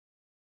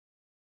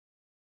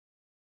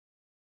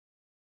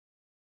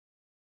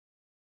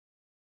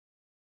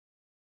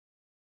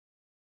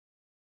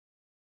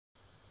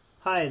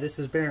Hi, this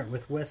is Barrett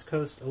with West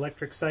Coast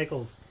Electric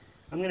Cycles.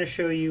 I'm going to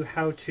show you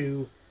how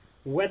to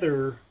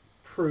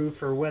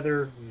weatherproof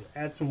or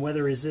add some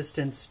weather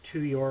resistance to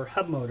your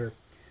hub motor.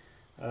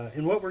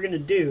 And what we're going to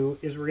do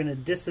is we're going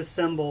to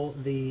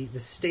disassemble the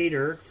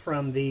stator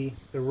from the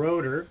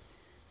rotor,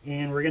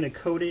 and we're going to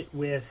coat it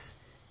with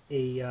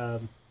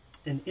an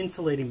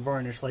insulating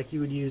varnish like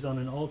you would use on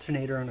an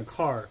alternator on a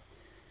car.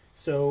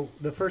 So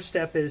the first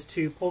step is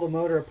to pull the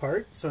motor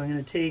apart. So I'm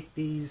going to take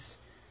these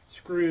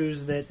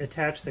screws that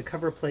attach the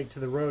cover plate to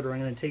the rotor. I'm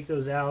going to take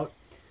those out,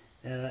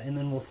 and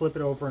then we'll flip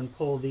it over and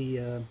pull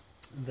the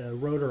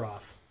rotor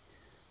off.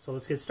 So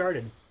let's get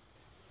started.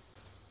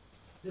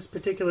 This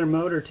particular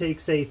motor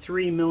takes a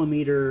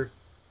 3mm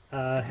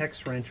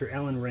hex wrench or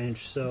Allen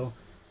wrench, so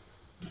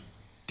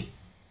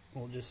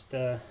we'll just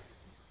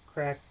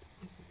crack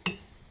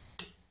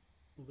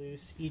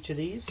loose each of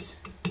these.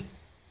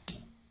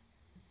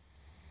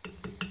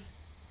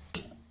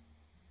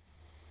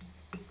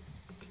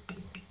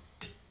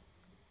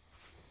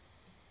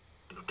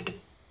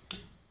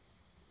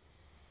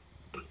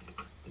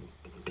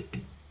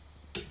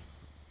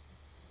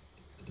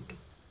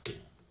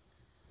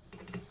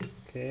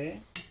 Okay,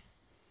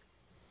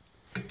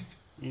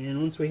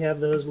 and once we have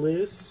those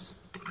loose,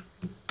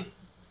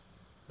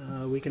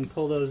 we can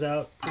pull those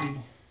out pretty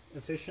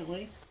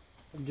efficiently.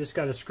 I've just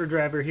got a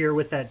screwdriver here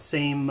with that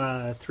same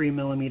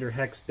 3mm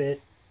hex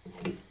bit,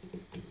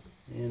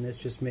 and this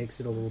just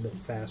makes it a little bit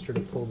faster to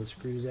pull the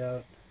screws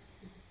out.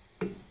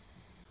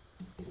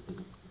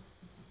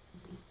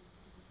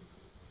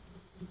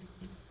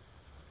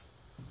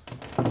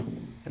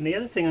 And the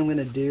other thing I'm going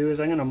to do is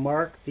I'm going to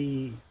mark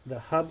the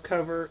hub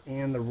cover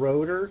and the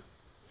rotor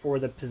for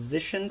the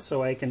position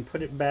so I can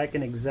put it back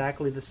in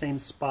exactly the same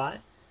spot.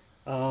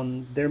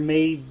 There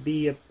may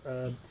be a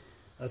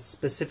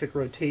specific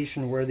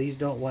rotation where these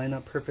don't line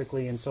up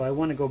perfectly, and so I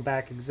want to go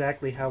back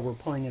exactly how we're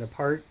pulling it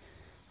apart.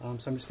 So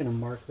I'm just going to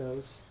mark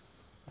those.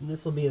 And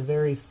this will be a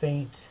very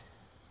faint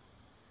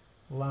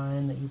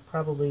line that you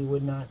probably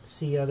would not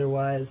see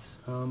otherwise.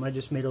 I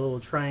just made a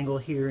little triangle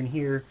here and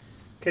here.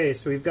 Okay,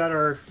 so we've got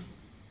our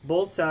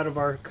bolts out of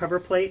our cover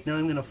plate. Now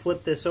I'm going to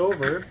flip this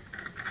over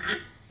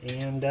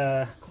and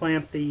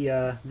clamp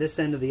this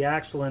end of the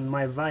axle in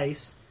my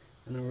vise,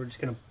 and then we're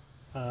just going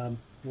to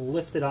we'll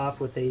lift it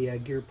off with a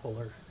gear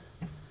puller.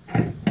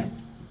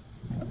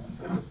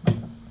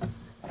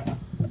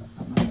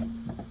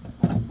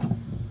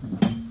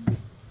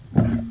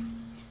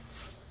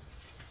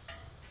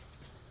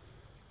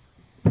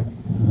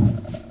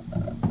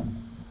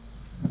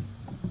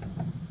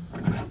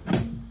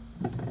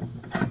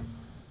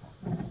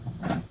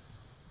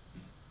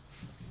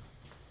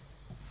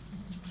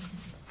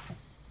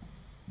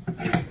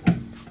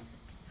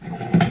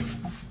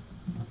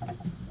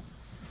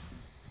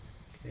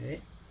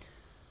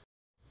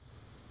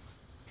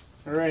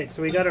 Alright,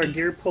 so we got our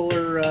gear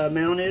puller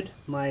mounted.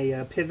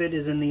 My pivot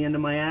is in the end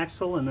of my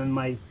axle, and then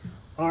my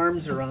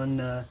arms are on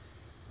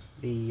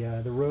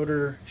the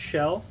rotor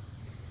shell.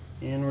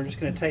 And we're just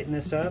going to tighten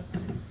this up.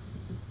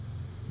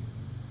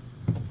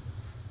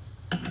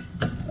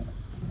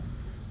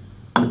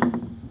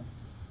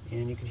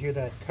 And you can hear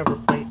that cover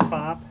plate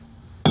pop.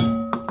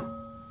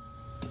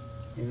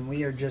 And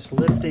we are just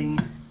lifting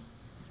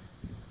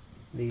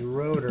the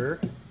rotor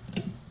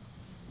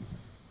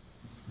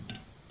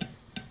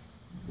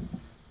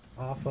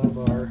off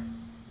of our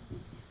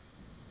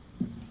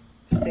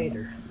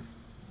stator.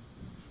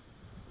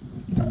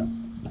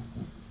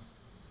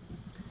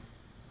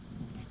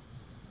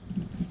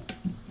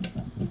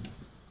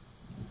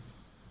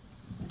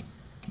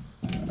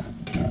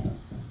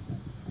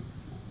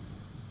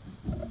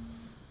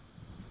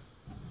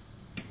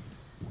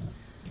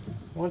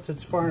 Once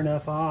it's far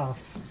enough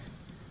off,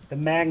 the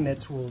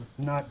magnets will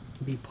not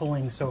be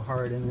pulling so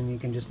hard, and then you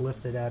can just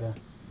lift it out.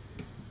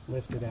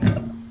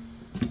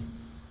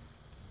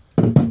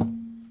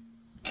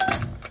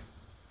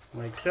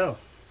 Like so.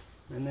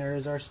 And there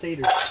is our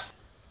stator.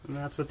 And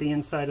that's what the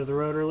inside of the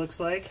rotor looks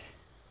like.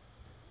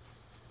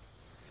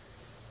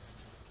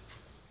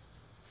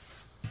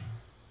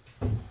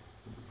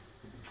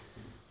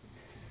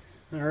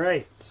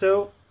 Alright,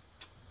 so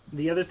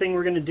the other thing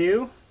we're going to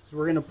do is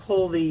we're going to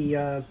pull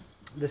the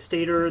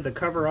stator, the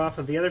cover off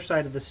of the other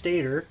side of the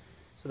stator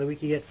so that we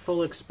can get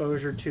full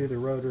exposure to the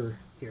rotor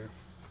here.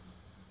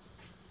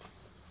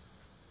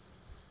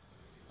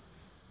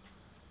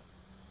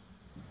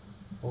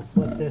 We'll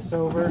flip this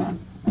over.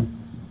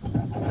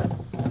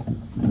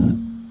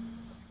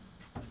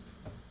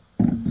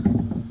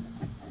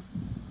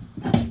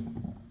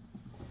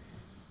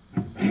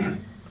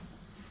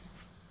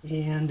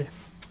 And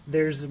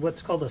there's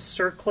what's called a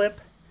circlip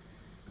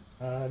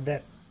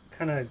that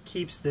kind of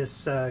keeps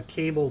this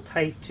cable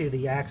tight to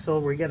the axle.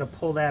 We got to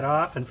pull that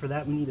off, and for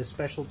that we need a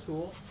special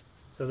tool.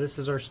 So this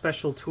is our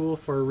special tool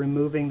for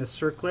removing the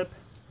circlip.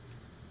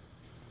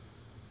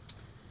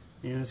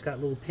 And it's got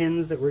little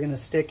pins that we're going to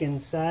stick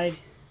inside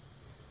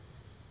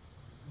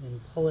and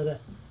pull it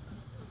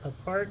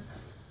apart.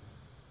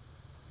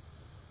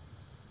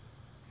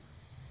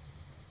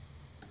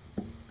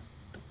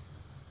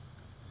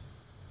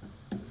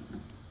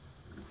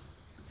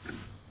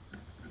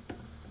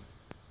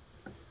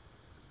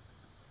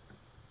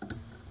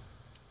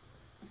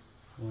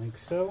 like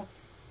so.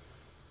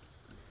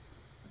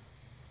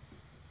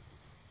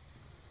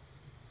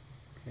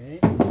 Okay,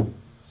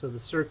 so the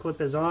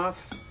circlip is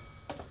off,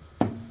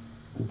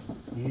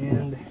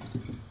 and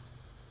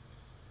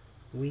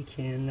we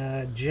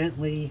can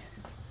gently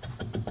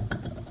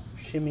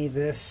shimmy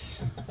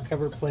this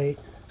cover plate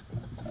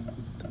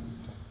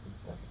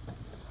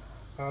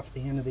off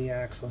the end of the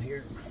axle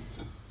here.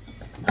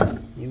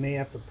 You may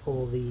have to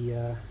pull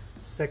the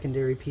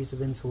secondary piece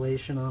of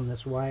insulation on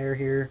this wire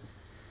here,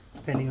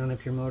 depending on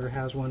if your motor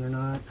has one or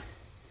not,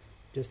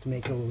 just to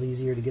make it a little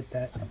easier to get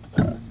that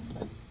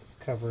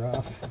cover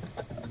off.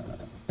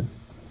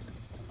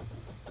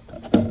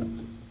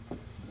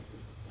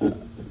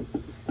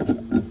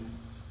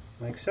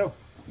 Like so.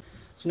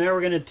 So now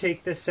we're going to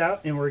take this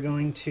out and we're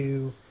going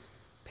to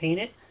paint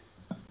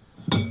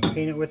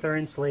it with our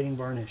insulating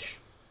varnish.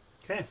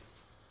 Okay.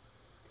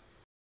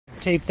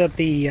 Taped up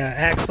the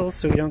axles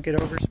so we don't get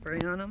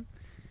overspray on them,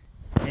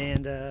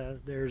 and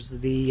there's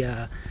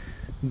the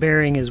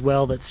bearing as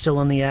well that's still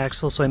on the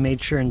axle, so I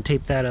made sure and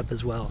tape that up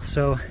as well.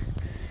 So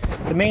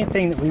the main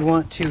thing that we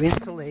want to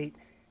insulate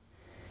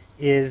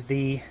is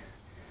the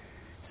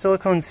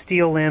silicone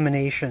steel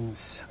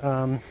laminations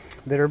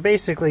that are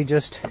basically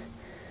just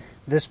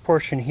this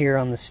portion here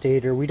on the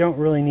stator. We don't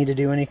really need to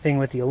do anything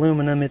with the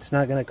aluminum. It's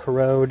not going to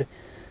corrode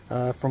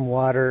from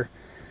water.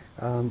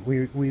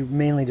 We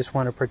mainly just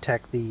want to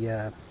protect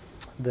the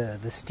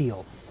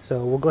steel.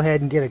 So we'll go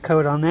ahead and get a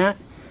coat on that,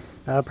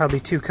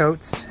 probably 2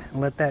 coats,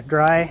 and let that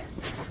dry.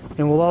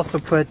 And we'll also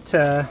put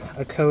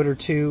a coat or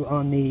 2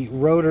 on the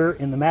rotor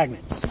and the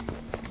magnets.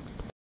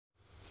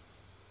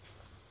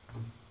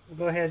 We'll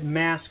go ahead and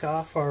mask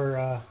off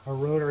our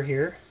rotor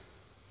here,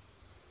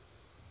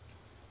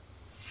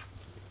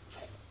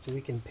 so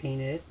we can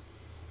paint it.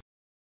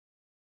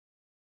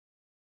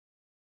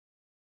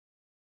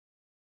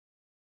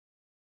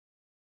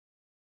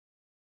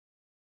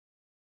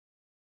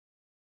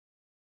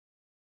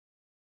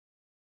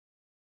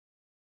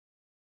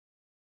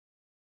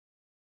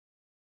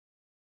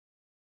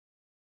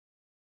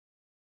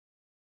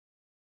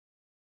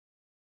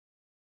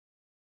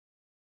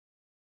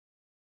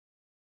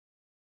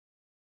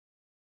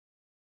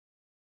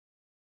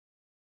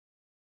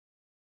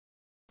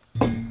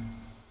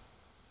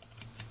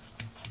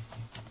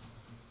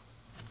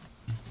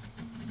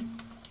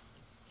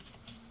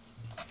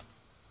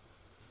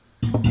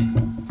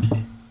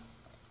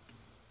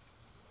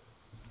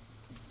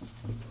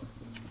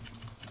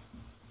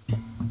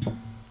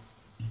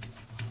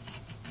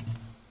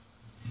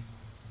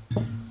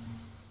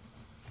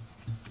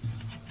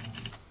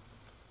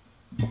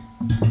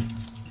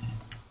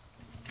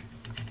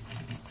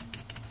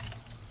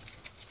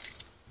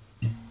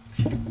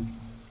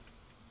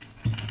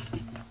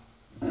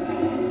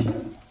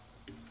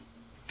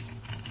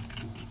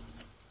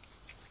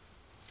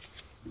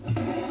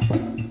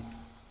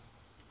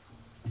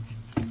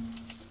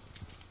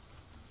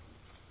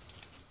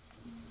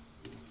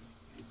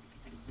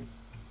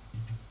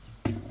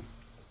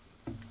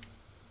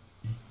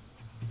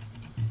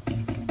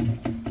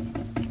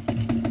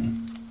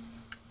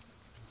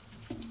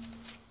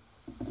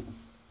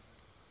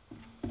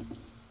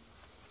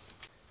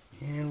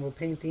 And we'll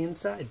paint the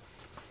inside.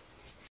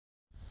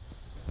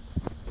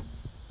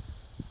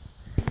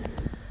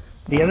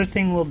 The other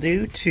thing we'll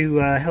do to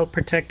help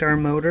protect our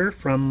motor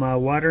from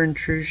water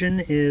intrusion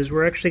is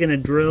we're actually going to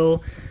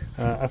drill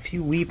a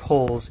few weep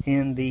holes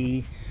in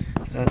the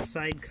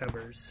side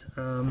covers.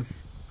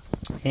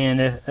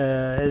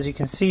 As you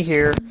can see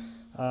here,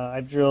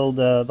 I've drilled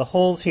the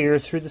holes here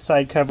through the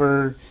side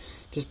cover,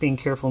 just being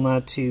careful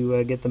not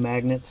to get the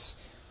magnets.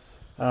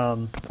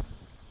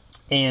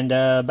 And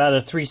about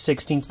a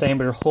 3/16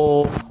 diameter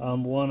hole,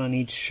 one on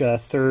each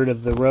third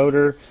of the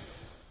rotor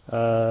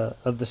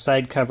of the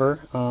side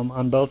cover,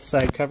 on both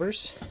side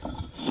covers.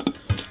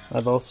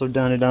 I've also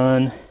done it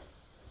on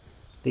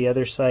the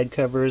other side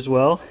cover as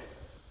well,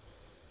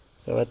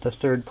 so at the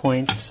third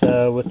points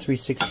with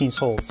 3/16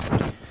 holes.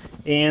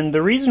 And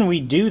the reason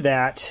we do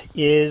that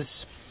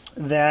is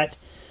that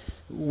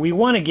we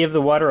want to give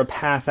the water a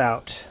path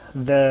out.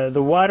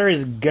 The water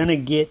is gonna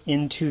get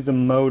into the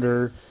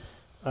motor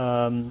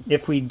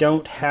if we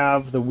don't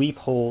have the weep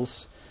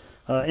holes.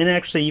 And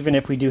actually, even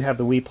if we do have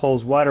the weep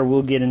holes, water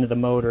will get into the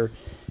motor.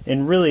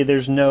 And really,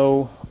 there's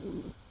no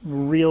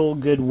real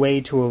good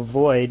way to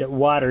avoid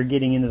water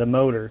getting into the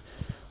motor.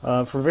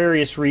 For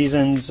various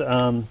reasons,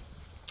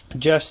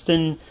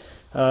 Justin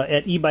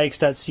at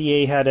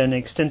ebikes.ca had an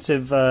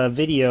extensive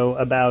video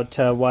about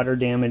water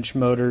damaged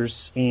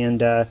motors,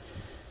 and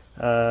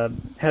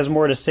has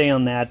more to say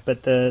on that.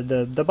 But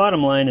the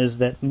bottom line is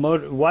that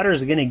water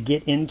is going to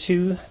get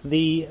into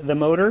the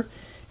motor,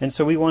 and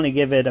so we want to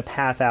give it a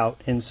path out.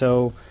 And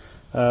so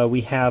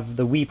we have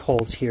the weep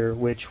holes here,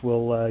 which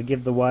will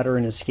give the water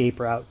an escape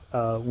route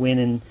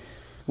when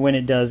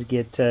it does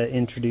get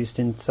introduced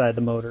inside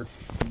the motor.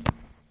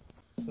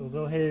 So we'll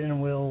go ahead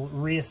and we'll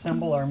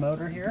reassemble our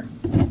motor here.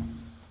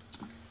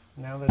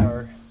 Now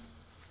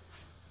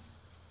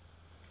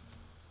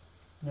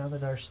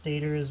that our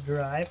stator is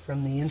dry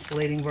from the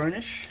insulating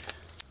varnish.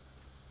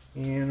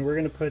 And we're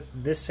going to put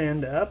this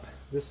end up.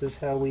 This is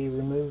how we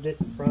removed it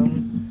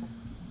from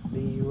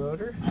the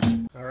rotor.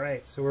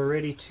 Alright, so we're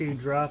ready to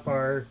drop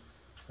our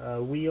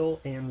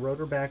wheel and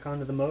rotor back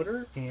onto the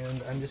motor,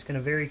 and I'm just going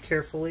to very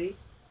carefully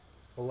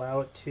allow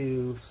it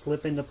to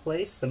slip into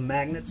place. The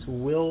magnets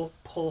will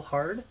pull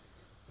hard,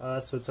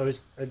 so it's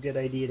always a good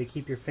idea to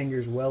keep your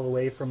fingers well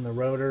away from the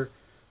rotor.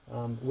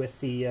 With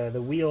the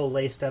wheel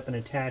laced up and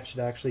attached,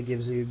 it actually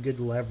gives you good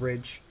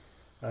leverage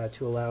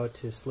to allow it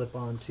to slip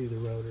onto the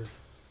rotor.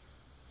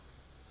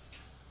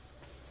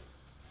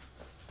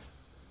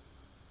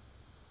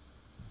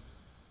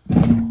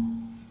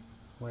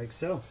 Like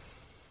so.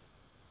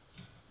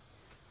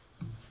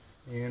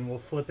 And we'll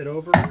flip it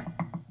over.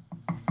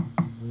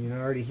 You can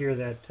already hear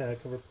that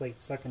cover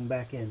plate sucking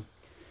back in.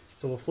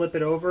 So we'll flip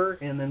it over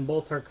and then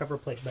bolt our cover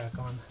plate back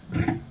on.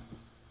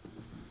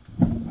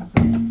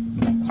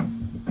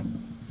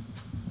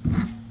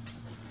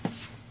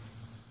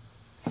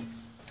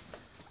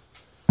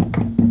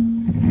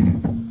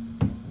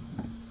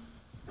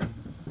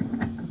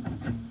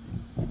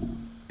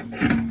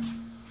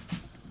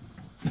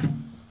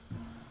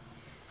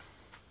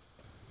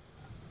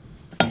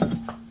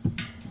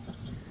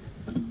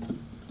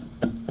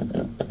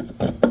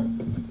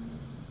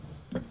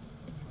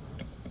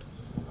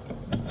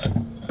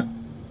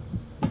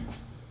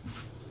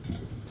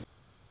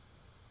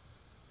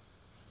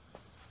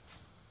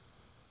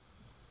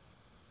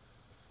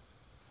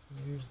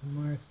 Here's the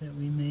mark that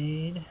we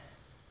made.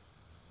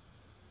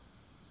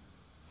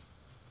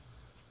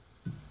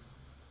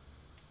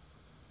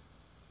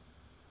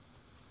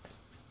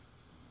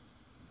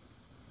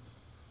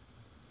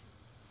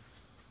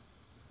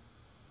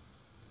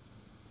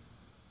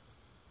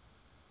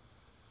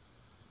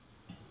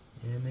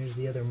 And there's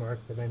the other mark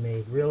that I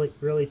made.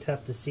 Really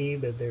tough to see,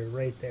 but they're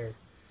right there.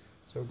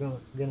 So we're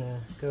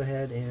gonna go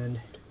ahead and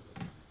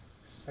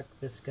suck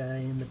this guy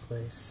into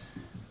place.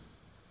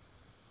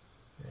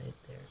 Right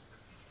there.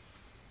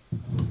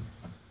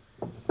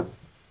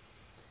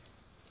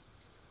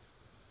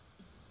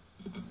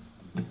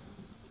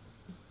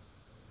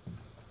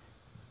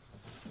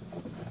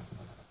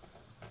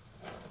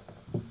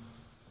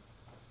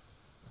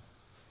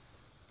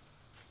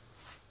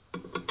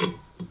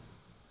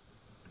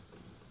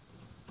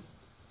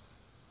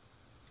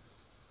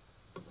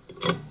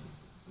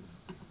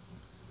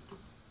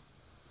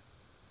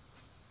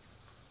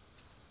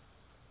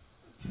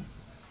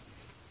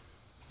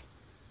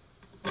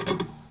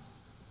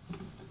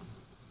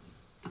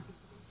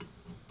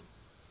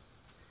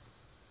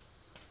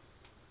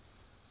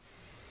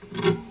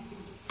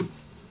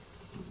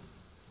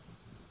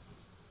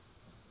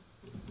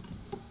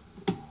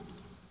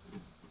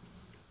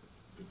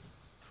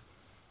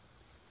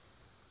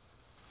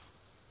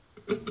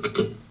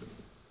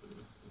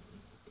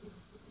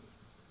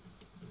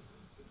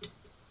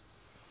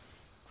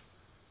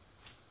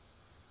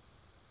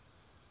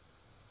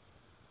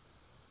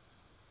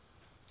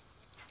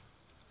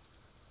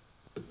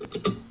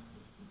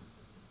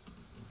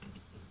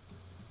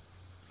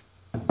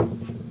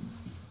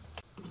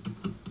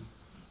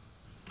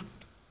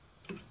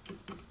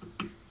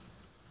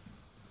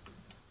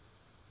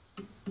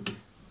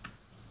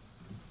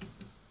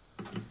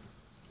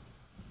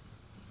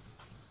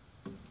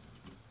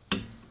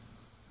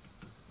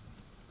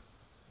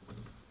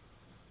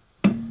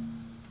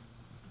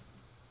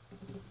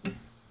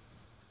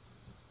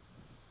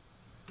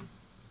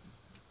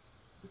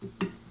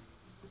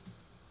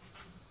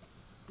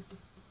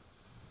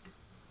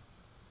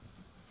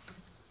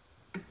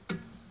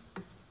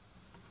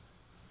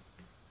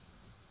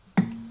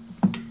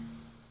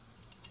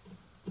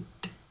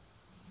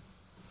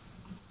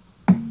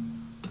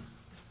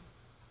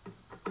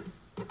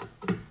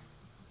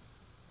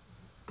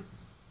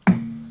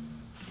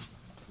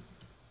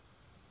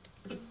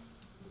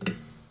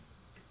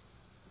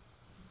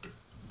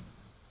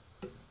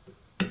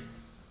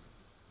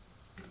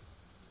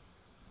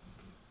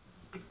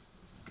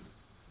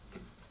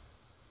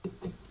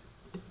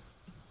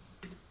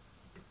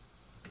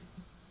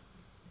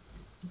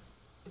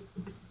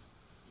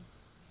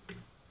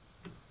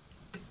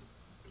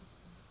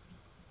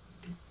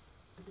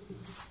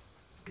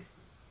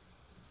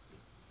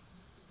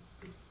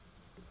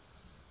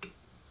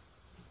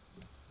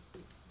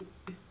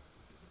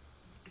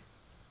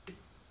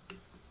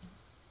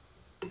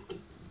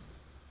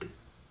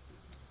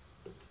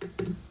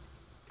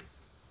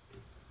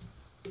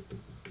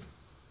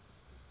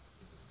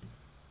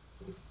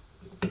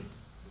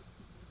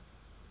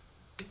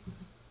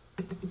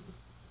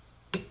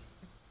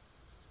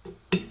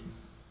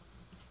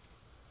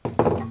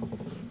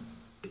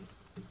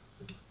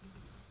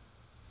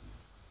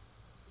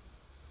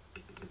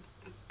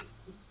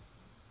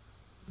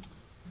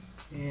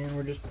 And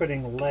we're just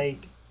putting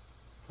light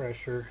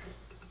pressure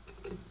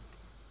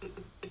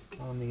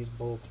on these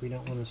bolts. We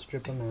don't want to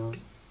strip them out.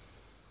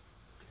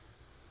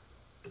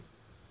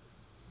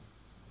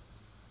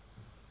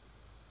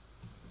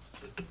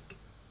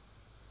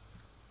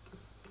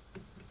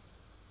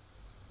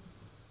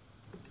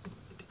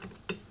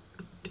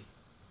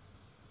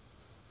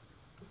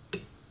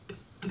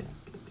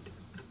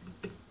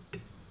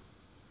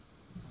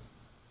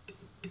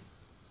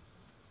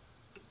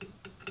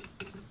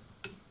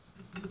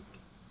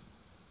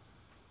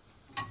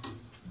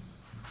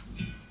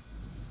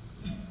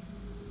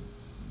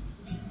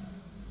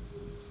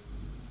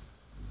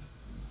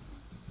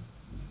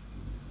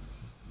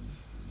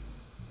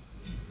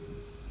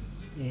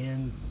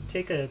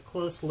 take a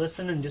close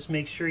listen and just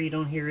make sure you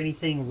don't hear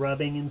anything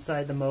rubbing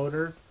inside the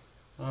motor.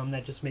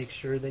 That just makes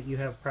sure that you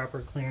have proper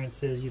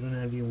clearances. You don't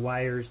have any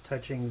wires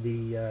touching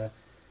the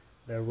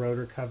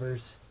rotor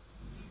covers.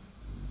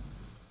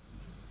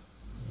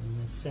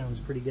 And this sounds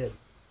pretty good.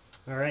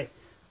 All right.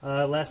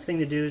 Last thing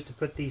to do is to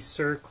put the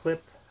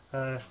circlip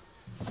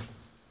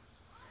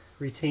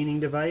retaining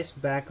device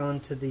back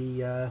onto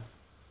the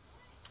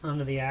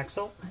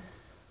axle.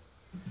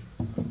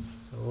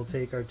 So we'll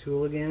take our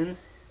tool again,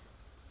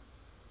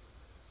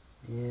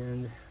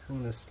 and I'm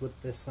going to slip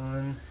this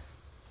on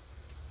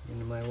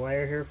into my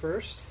wire here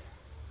first.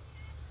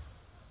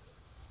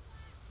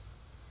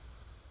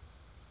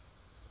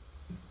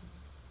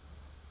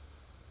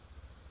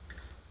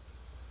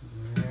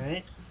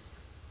 Alright.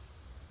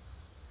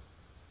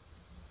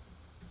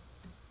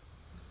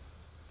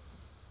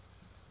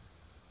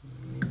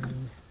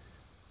 And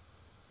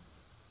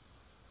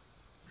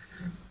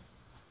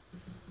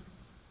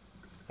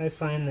I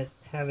find that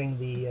having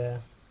the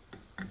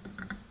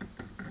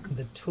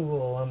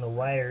tool on the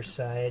wire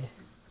side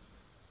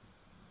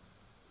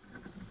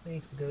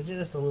makes it go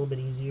just a little bit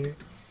easier.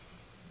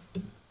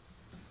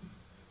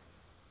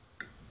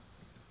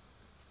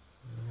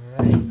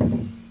 Alright.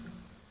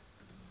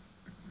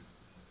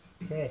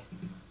 Okay.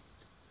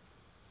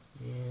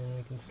 And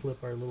we can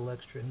slip our little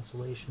extra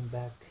insulation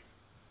back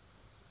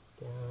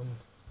down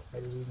as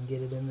tight as we can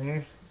get it in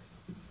there.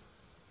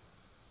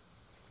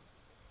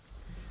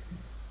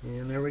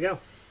 And there we go.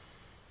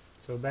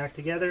 So back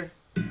together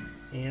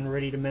and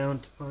ready to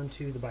mount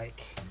onto the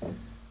bike.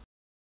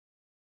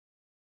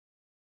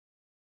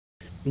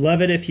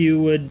 Love it if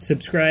you would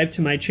subscribe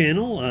to my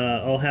channel.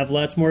 I'll have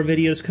lots more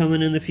videos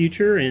coming in the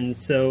future, and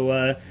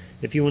so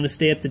if you want to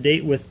stay up to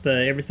date with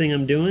everything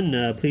I'm doing,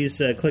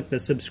 please click the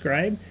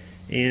subscribe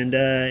and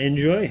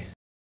enjoy.